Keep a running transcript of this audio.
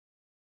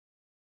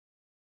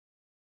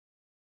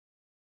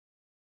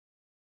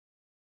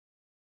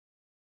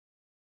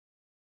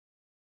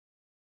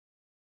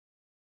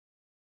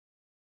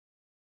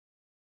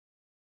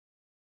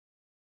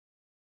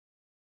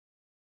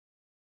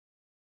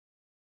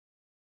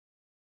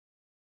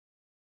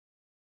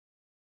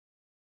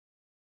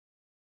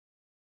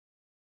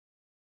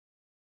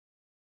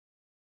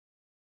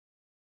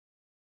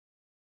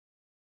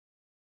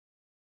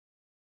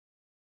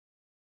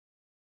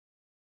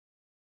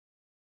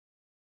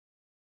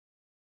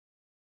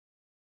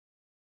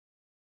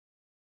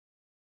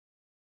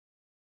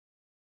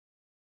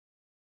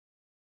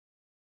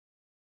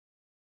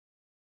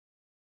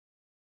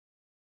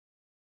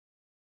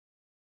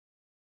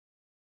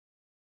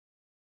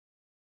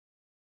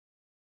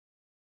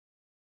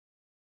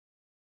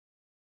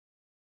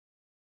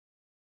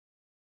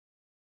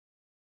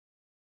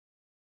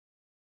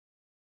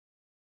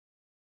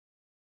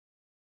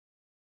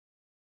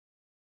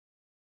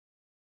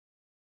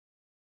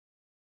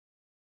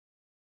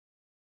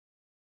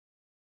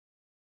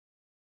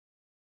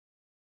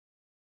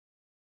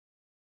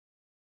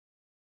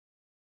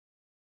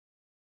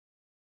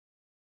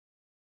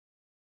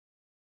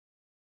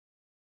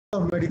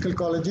of medical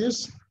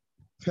colleges,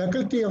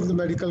 faculty of the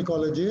medical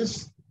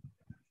colleges,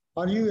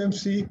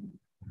 RUMC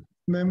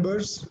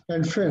members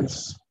and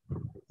friends.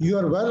 You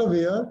are well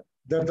aware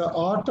that the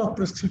art of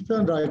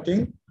prescription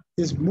writing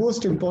is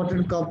most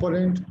important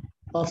component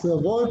of the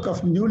work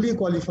of newly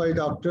qualified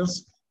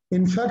doctors,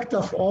 in fact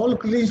of all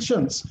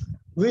clinicians,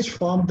 which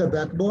form the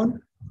backbone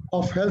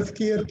of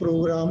healthcare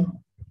program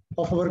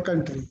of our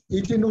country.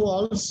 It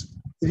involves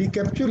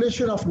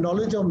recapitulation of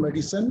knowledge of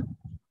medicine,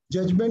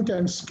 judgment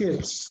and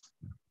skills.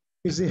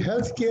 It's a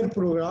healthcare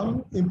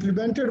program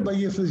implemented by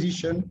a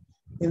physician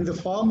in the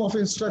form of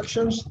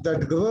instructions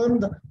that govern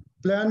the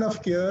plan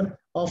of care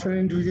of an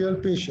individual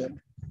patient.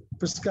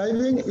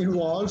 Prescribing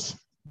involves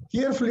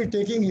carefully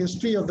taking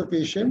history of the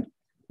patient,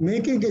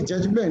 making a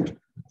judgment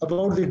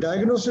about the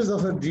diagnosis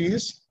of a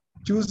disease,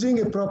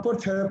 choosing a proper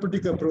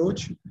therapeutic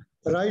approach,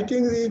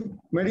 writing the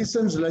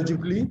medicines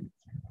legibly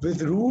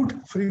with route,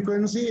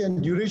 frequency,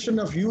 and duration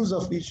of use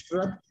of each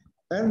drug,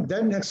 and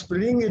then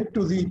explaining it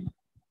to the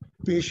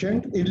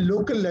patient in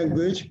local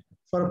language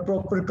for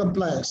proper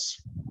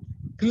compliance.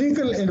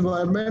 Clinical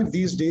environment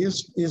these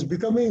days is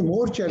becoming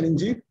more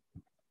challenging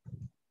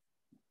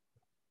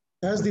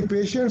as the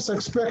patients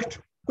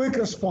expect quick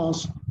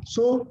response.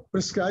 So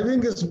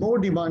prescribing is more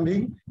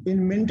demanding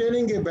in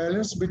maintaining a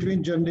balance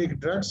between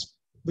generic drugs,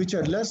 which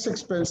are less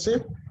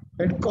expensive,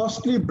 and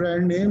costly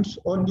brand names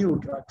or new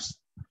drugs.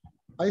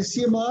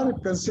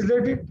 ICMR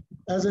considered it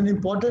as an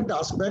important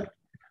aspect,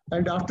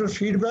 and after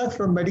feedback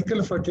from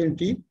medical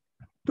fraternity,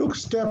 took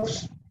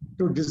steps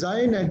to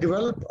design and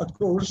develop a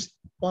course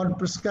on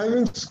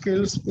prescribing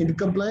skills in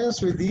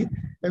compliance with the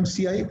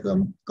MCI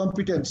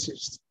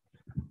competencies.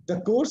 The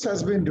course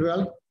has been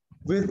developed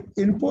with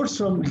inputs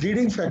from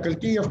leading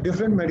faculty of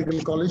different medical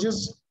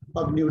colleges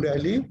of New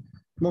Delhi,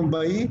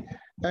 Mumbai,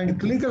 and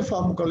clinical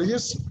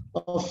pharmacologists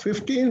of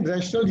 15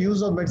 rational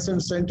use of medicine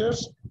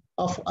centers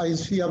of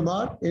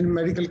ICMR in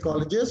medical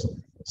colleges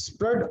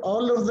spread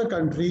all over the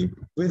country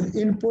with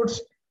inputs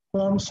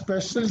from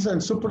specialists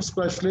and super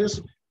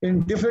specialists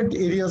in different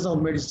areas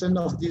of medicine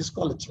of these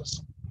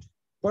colleges.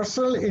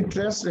 Personal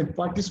interest and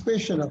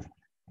participation of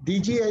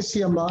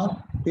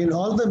DG-ICMR in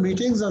all the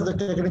meetings of the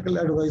Technical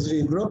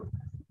Advisory Group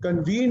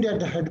convened at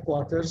the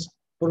headquarters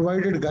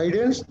provided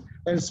guidance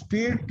and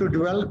speed to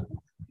develop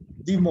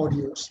the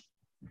modules.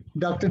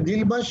 Dr.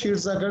 Nilima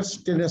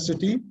Kshirsagar's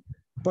tenacity,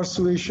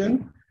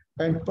 persuasion,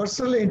 and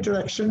personal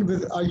interaction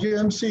with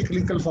IUMC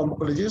clinical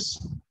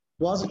pharmacologists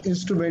was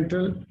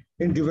instrumental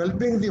in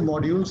developing the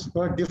modules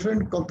for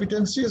different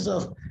competencies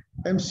of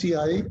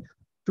MCI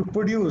to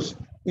produce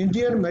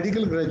Indian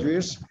medical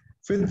graduates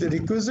with the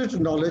requisite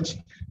knowledge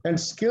and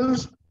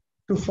skills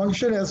to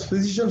function as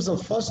physicians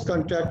of first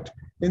contact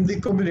in the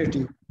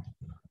community.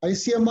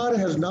 ICMR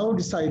has now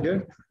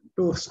decided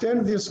to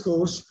extend this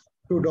course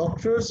to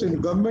doctors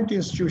in government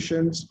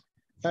institutions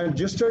and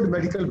registered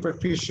medical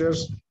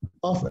practitioners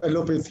of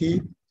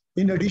allopathy,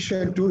 in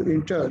addition to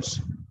interns.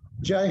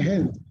 Jai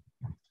Hind.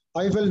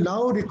 I will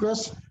now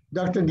request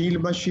Dr.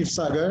 Nilima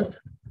Kshirsagar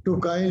to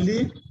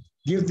kindly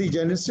give the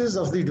genesis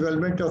of the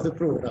development of the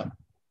program.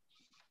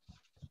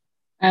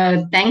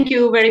 Thank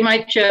you very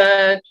much,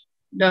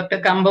 Dr.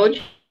 Kamboj,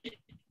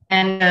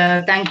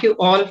 and thank you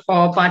all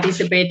for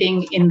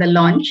participating in the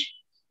launch.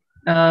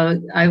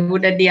 I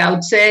would at the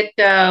outset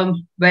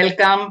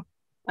welcome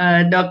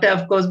Dr.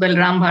 of course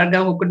Balram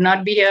Bhargava, who could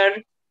not be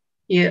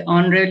here,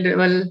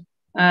 Honorable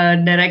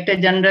Director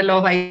General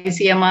of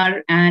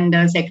ICMR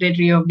and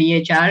Secretary of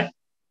DHR,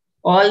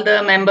 all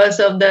the members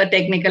of the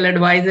Technical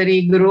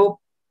Advisory Group,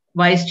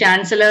 Vice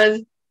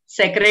Chancellors,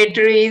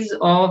 Secretaries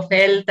of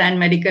Health and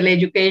Medical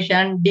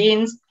Education,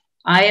 Deans,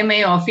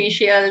 IMA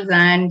officials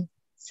and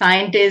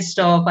scientists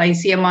of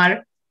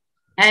ICMR,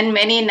 and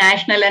many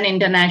national and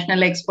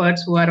international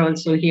experts who are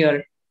also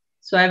here.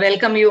 So I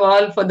welcome you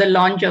all for the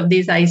launch of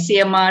this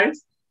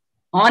ICMR's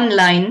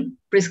online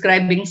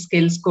prescribing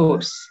skills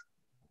course.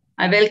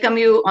 I welcome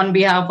you on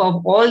behalf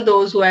of all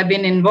those who have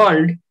been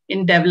involved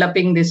in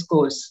developing this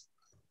course.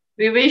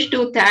 We wish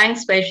to thank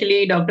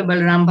especially Dr.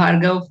 Balram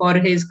Bhargava for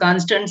his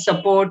constant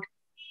support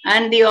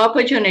and the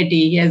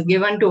opportunity he has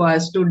given to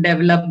us to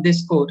develop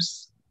this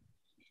course.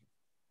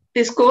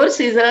 This course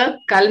is a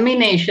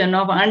culmination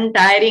of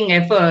untiring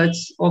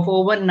efforts of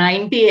over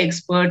 90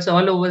 experts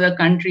all over the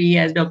country,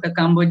 as Dr.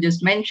 Kamboj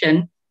just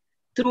mentioned,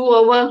 through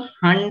over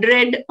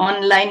 100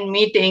 online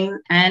meetings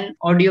and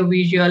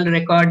audiovisual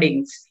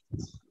recordings,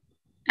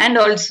 and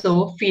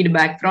also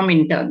feedback from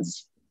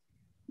interns.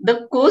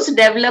 The course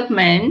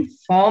development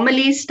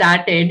formally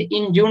started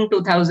in June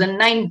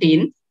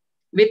 2019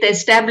 with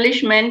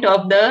establishment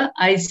of the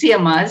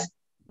ICMR's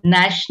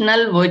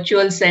National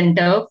Virtual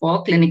Center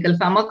for Clinical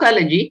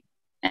Pharmacology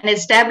and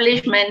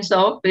establishments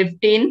of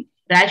 15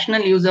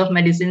 rational use of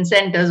medicine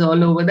centers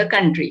all over the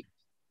country.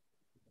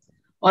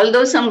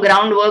 Although some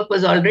groundwork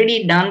was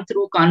already done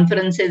through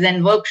conferences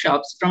and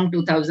workshops from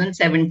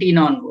 2017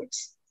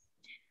 onwards.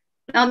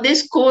 Now,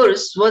 this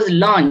course was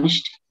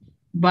launched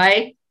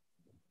by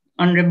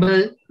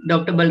Honorable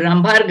Dr.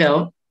 Balram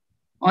Bhargava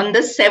on the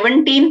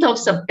 17th of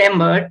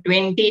September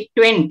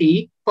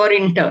 2020 for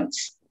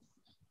interns.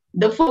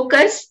 The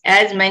focus,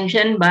 as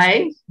mentioned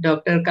by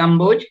Dr.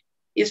 Kamboj,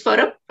 is for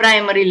a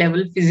primary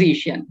level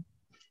physician.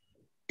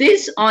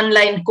 This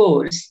online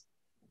course,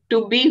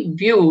 to be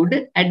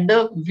viewed at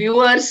the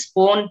viewer's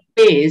own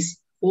pace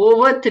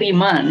over 3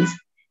 months,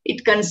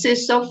 it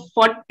consists of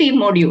 40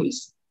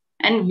 modules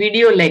and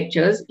video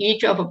lectures,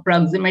 each of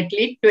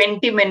approximately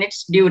 20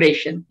 minutes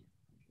duration.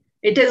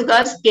 It has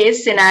got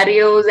case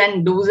scenarios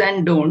and do's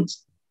and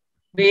don'ts,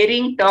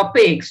 varying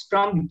topics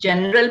from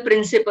general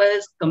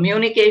principles,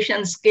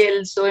 communication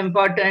skills, so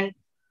important,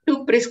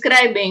 to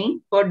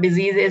prescribing for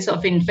diseases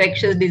of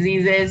infectious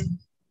diseases,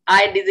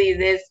 eye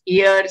diseases,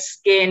 ear,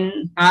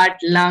 skin, heart,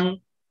 lung,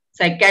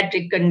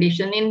 psychiatric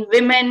condition in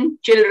women,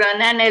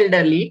 children, and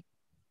elderly.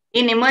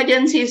 In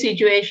emergency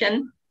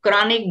situation,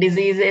 chronic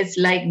diseases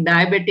like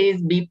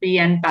diabetes, BP,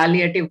 and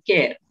palliative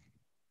care.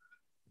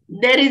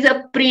 There is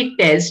a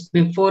pre-test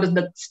before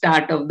the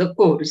start of the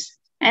course,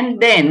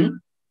 and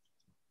then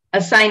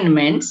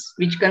assignments,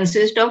 which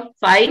consist of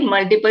 5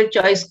 multiple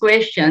choice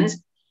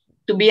questions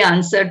to be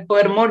answered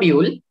per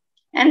module,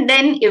 and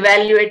then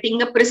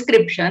evaluating a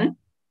prescription.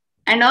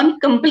 And on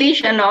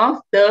completion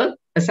of the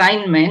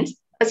assignments,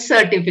 a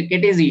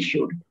certificate is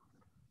issued.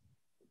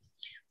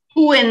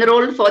 Who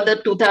enrolled for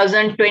the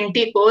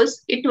 2020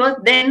 course? It was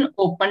then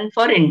open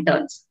for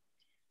interns.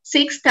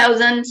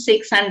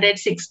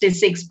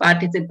 6,666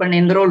 participants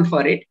enrolled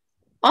for it.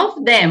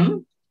 Of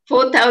them,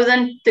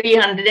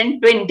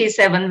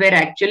 4,327 were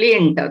actually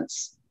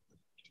interns.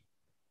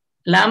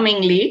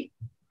 Alarmingly,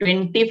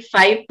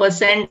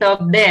 25%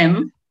 of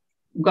them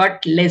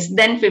got less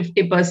than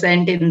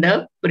 50% in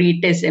the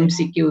pre-test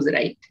MCQs,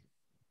 right?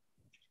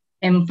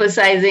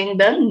 Emphasizing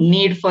the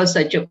need for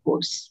such a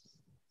course.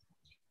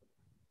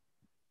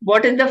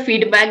 What is the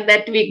feedback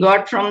that we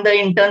got from the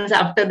interns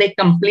after they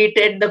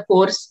completed the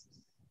course?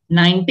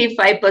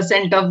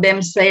 95% of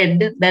them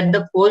said that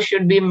the course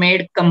should be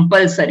made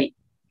compulsory.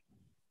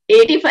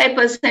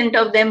 85%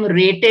 of them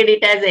rated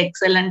it as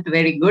excellent,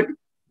 very good,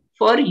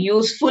 for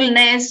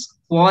usefulness,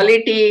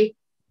 quality,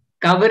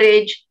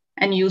 coverage,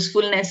 and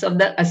usefulness of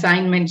the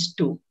assignments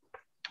too.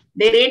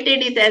 They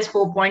rated it as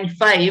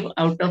 4.5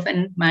 out of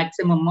a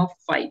maximum of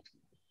 5.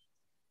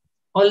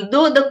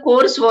 Although the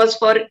course was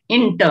for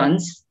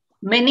interns,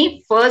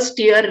 many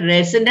first-year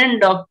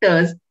resident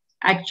doctors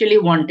actually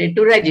wanted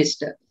to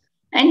register.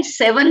 And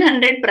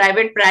 700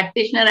 private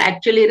practitioners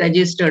actually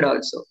registered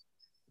also.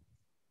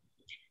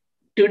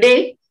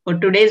 Today, for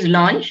today's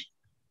launch,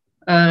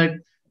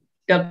 Dr.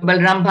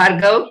 Balram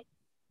Bhargava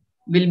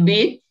will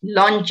be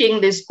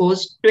launching this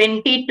course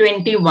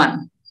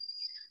 2021.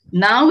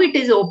 Now it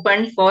is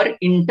open for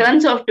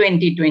interns of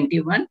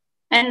 2021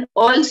 and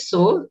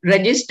also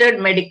registered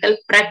medical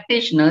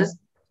practitioners,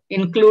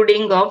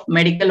 including of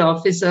medical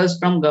officers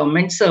from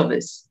government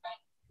service.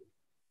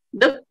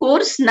 The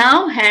course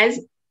now has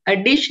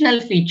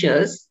additional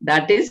features,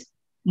 that is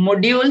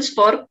modules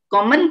for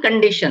common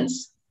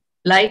conditions,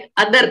 like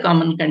other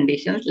common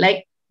conditions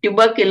like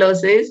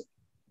tuberculosis,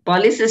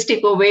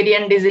 polycystic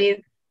ovarian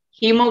disease,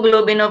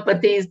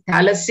 hemoglobinopathies,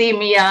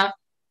 thalassemia,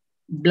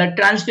 blood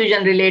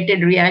transfusion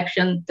related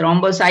reaction,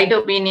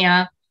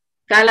 thrombocytopenia,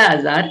 Kala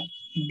Azar.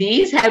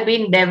 These have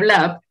been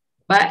developed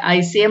by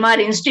ICMR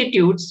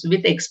institutes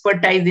with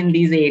expertise in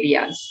these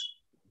areas.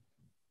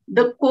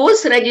 The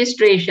course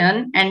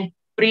registration and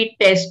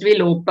pre-test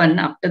will open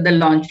after the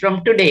launch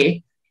from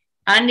today,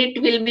 and it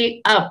will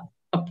be up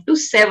to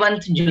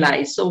 7th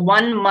July. So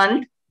 1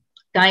 month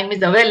time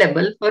is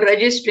available for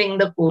registering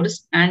the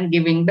course and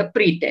giving the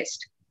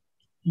pre-test.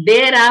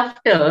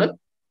 Thereafter,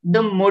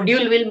 the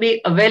module will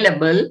be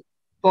available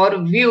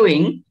for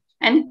viewing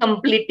and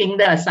completing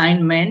the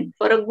assignment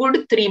for a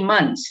good 3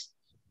 months,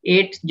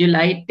 8th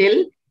July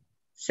till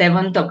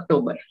 7th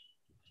October.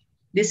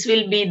 This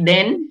will be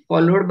then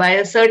followed by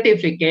a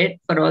certificate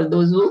for all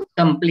those who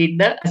complete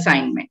the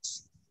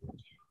assignments.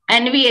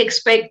 And we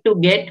expect to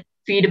get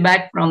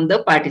feedback from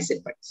the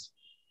participants.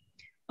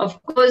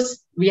 Of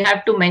course, we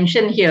have to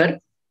mention here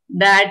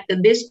that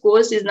this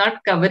course is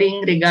not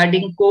covering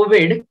regarding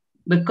COVID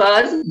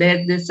because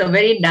there is a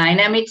very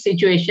dynamic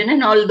situation,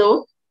 and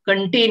although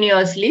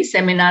continuously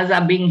seminars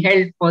are being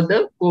held for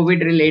the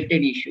COVID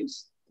related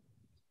issues.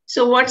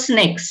 So what's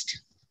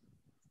next?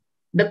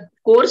 The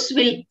course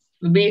will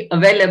be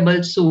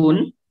available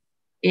soon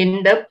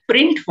in the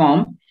print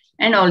form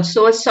and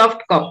also a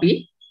soft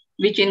copy,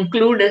 which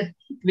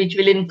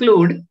will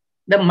include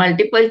the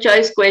multiple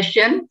choice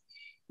question,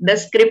 the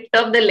script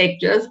of the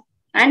lectures,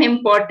 and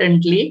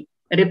importantly,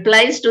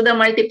 replies to the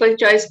multiple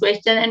choice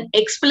question and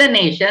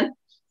explanation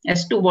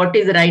as to what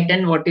is right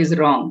and what is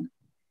wrong.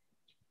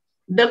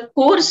 The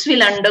course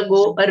will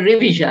undergo a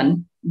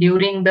revision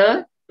during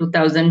the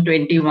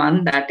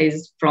 2021, that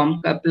is from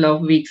a couple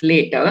of weeks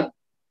later,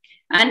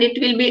 and it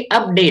will be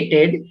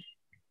updated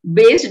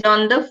based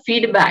on the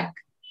feedback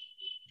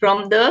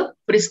from the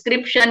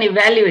prescription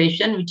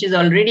evaluation, which is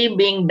already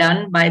being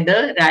done by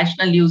the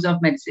Rational Use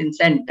of Medicine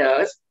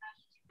Centers,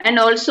 and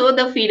also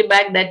the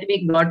feedback that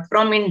we got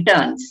from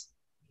interns.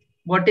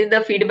 What is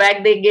the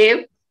feedback they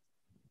gave?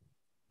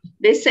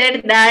 They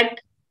said that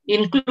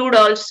include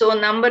also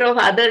number of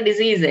other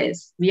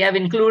diseases. We have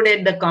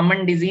included the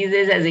common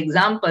diseases as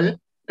example,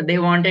 but they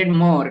wanted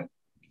more.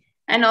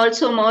 And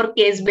also more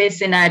case-based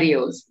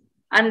scenarios.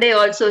 And they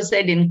also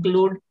said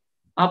include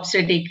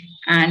obstetric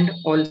and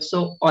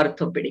also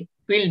orthopedic.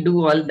 We'll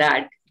do all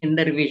that in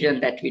the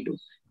revision that we do.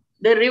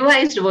 The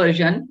revised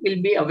version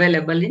will be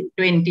available in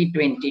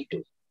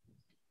 2022.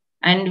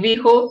 And we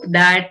hope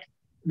that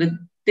with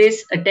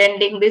this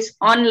attending this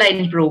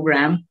online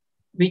program,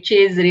 which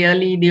is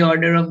really the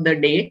order of the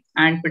day,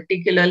 and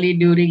particularly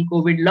during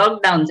COVID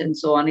lockdowns and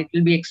so on, it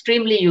will be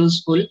extremely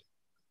useful,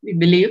 we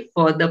believe,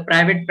 for the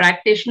private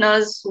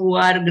practitioners who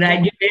are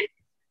graduate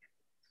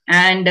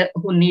and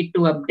who need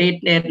to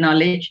update their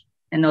knowledge,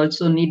 and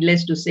also,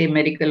 needless to say,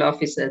 medical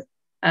officers.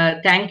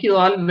 Thank you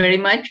all very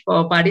much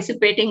for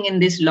participating in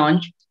this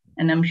launch.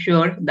 And I'm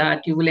sure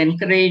that you will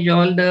encourage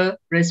all the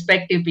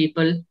respective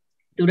people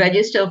to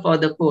register for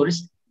the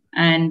course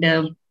and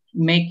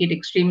make it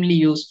extremely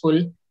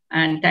useful.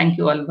 And thank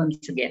you all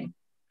once again.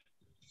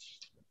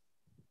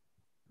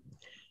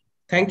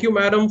 Thank you,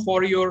 madam,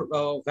 for your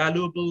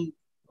valuable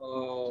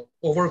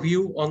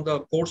overview on the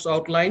course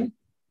outline.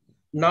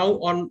 Now,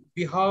 on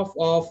behalf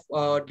of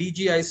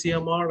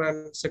DG-ICMR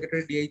and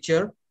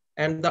Secretary-DHR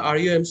and the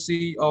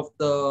RUMC of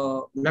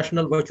the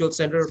National Virtual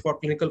Center for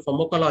Clinical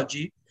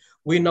Pharmacology,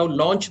 we now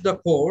launch the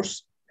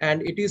course,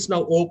 and it is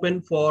now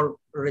open for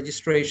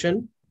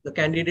registration. The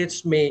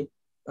candidates may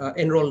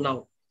enroll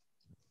now.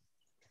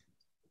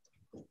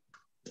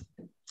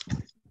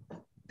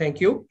 Thank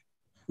you.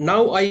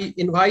 Now I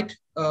invite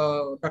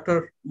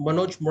Dr.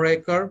 Manoj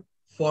Murhekar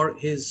for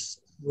his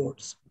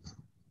words.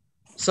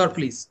 Sir,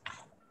 please.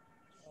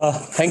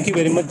 Thank you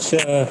very much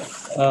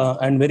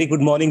and very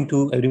good morning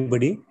to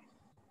everybody.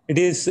 It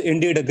is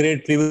indeed a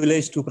great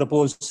privilege to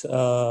propose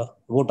a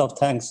vote of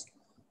thanks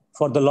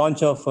for the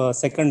launch of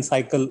second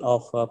cycle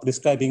of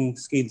prescribing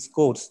skills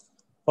course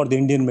for the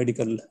Indian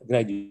medical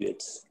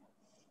graduates.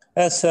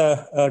 As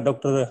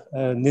Dr.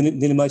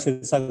 Nilima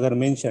Kshirsagar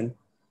mentioned,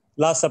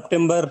 last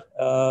September,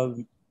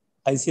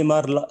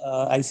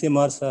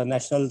 ICMR's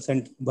National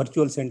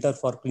Virtual Center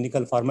for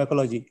Clinical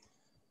Pharmacology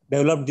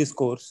developed this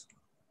course,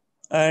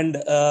 and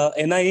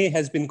NIE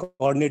has been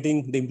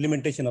coordinating the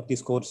implementation of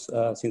this course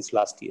since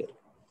last year.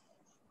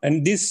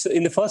 And this,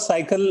 in the first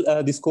cycle,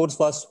 this course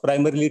was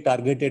primarily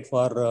targeted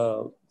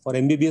for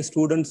MBBS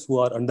students who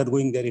are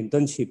undergoing their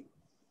internship.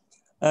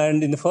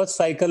 And in the first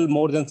cycle,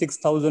 more than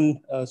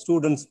 6,000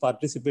 students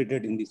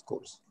participated in this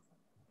course.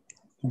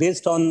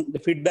 Based on the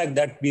feedback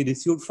that we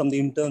received from the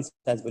interns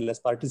as well as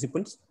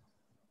participants,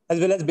 as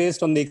well as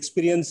based on the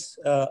experience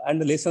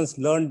and the lessons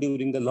learned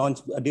during the launch,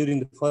 during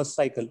the first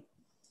cycle,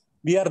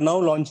 we are now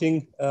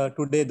launching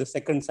today the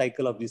second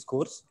cycle of this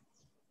course.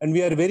 And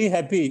we are very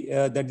happy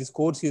that this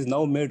course is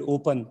now made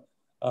open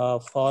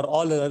for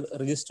all the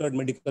registered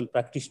medical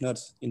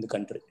practitioners in the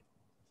country.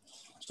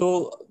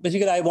 So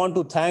basically, I want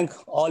to thank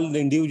all the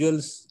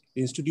individuals,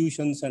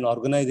 institutions, and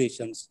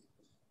organizations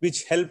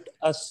which helped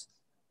us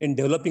in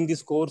developing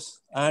this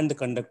course and the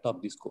conduct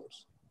of this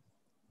course.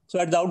 So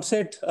at the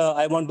outset,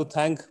 I want to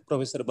thank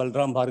Professor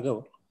Balram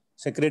Bhargava,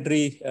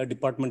 Secretary,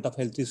 Department of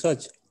Health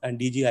Research and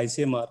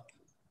DG-ICMR,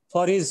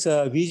 for his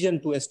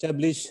vision to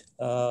establish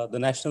the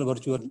National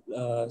Virtual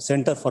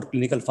Center for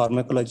Clinical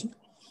Pharmacology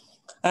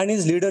and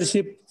his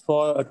leadership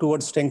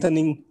towards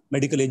strengthening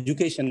medical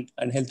education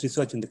and health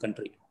research in the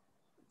country.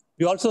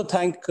 We also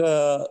thank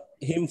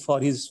him for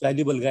his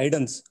valuable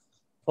guidance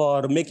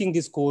for making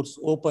this course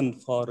open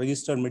for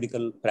registered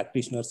medical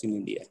practitioners in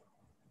India.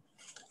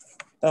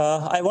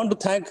 I want to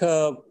thank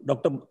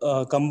Dr.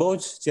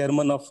 Kamboj,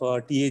 Chairman of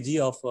TAG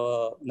of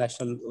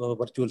National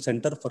Virtual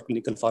Center for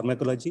Clinical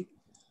Pharmacology,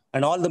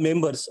 and all the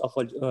members of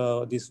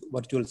this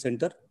virtual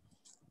center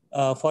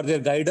for their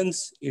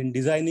guidance in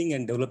designing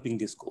and developing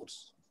this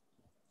course.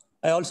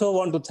 I also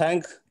want to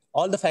thank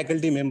all the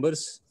faculty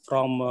members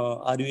from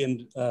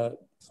RUM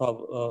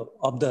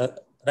of the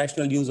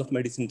Rational Use of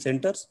Medicine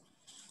Centers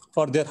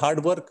for their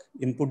hard work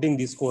in putting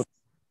this course.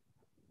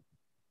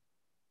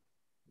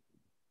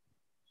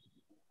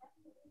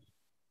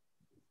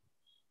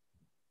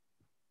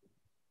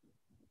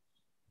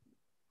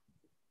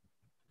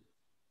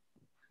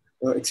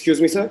 Excuse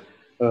me, sir.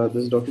 This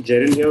is Dr.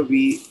 Jaren here.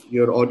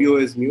 Your audio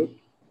is mute.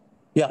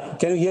 Yeah,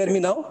 can you hear me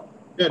now?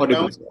 Yeah,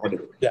 audible,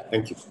 audible. Yeah.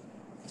 Thank you.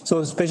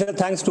 So special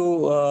thanks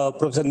to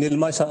Professor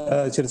Nilima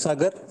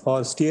Kshirsagar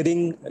for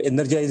steering,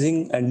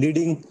 energizing, and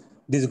leading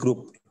this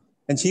group.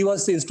 And she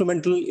was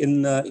instrumental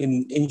in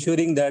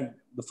ensuring that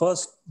the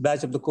first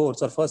batch of the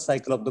course or first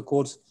cycle of the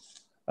course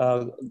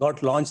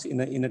got launched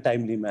in a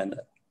timely manner.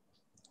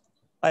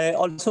 I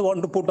also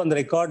want to put on the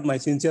record my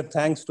sincere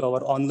thanks to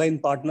our online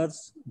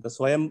partners, the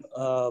SWAYAM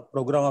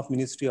program of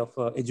Ministry of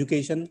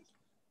Education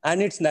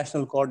and its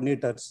national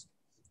coordinators,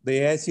 the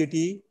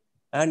AICTE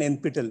and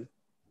NPTEL,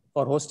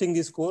 for hosting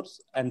this course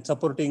and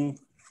supporting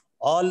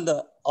all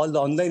the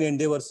online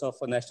endeavors of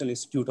the National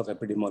Institute of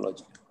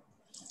Epidemiology.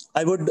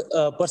 I would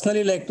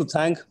personally like to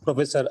thank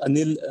Professor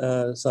Anil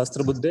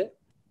Sahasrabuddhe,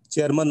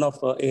 Chairman of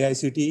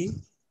AICTE,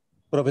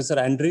 Professor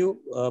Andrew,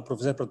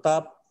 Professor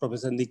Pratap,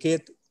 Professor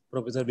Niket,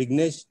 Professor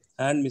Vignesh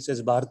and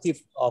Mrs. Bharti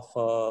of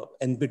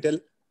NPTEL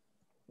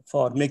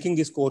for making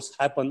this course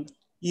happen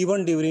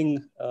even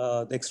during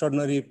the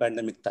extraordinary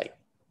pandemic time.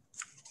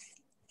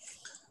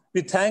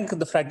 We thank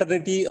the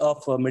fraternity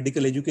of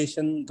medical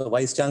education, the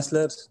vice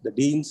chancellors, the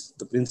deans,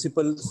 the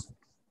principals,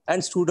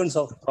 and students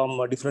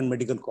from different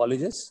medical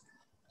colleges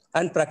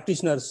and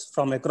practitioners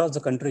from across the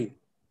country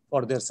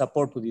for their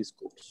support to this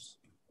course.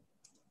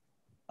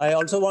 I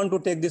also want to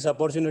take this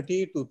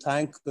opportunity to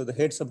thank the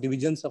heads of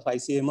divisions of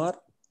ICMR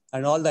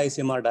and all the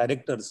ICMR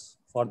directors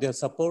for their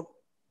support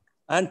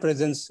and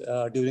presence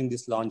during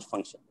this launch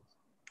function.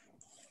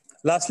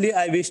 Lastly,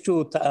 I wish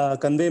to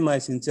convey my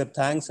sincere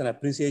thanks and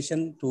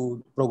appreciation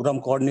to program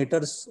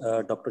coordinators,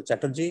 Dr.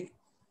 Chatterjee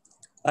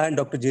and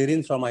Dr.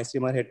 Jerin from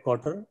ICMR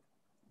headquarters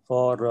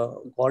for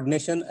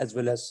coordination as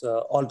well as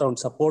all-round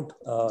support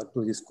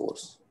to this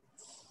course.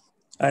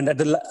 And at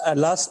the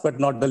last but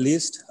not the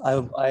least,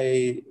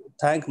 I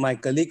thank my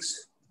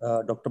colleagues,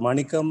 Dr.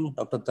 Manikam,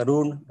 Dr.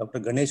 Tarun, Dr.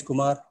 Ganesh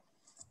Kumar,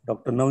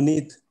 Dr.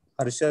 Navneet,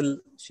 Harshal,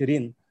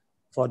 Shirin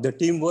for their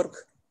teamwork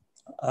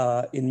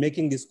in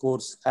making this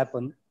course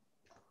happen.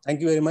 Thank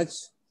you very much,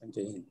 and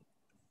Jai Hind.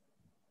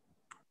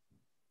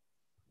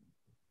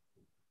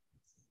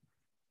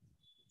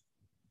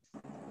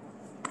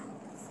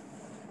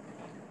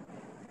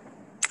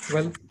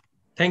 Well,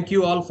 thank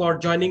you all for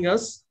joining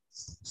us.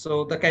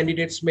 So the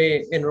candidates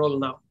may enroll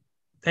now.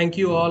 Thank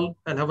you all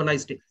and have a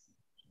nice day.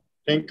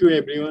 Thank you,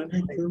 everyone.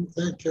 Thank you.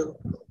 Thank you.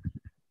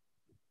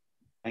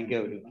 Thank you,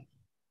 everyone.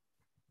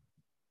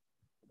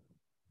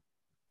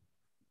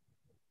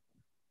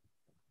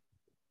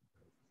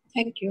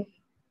 Thank you.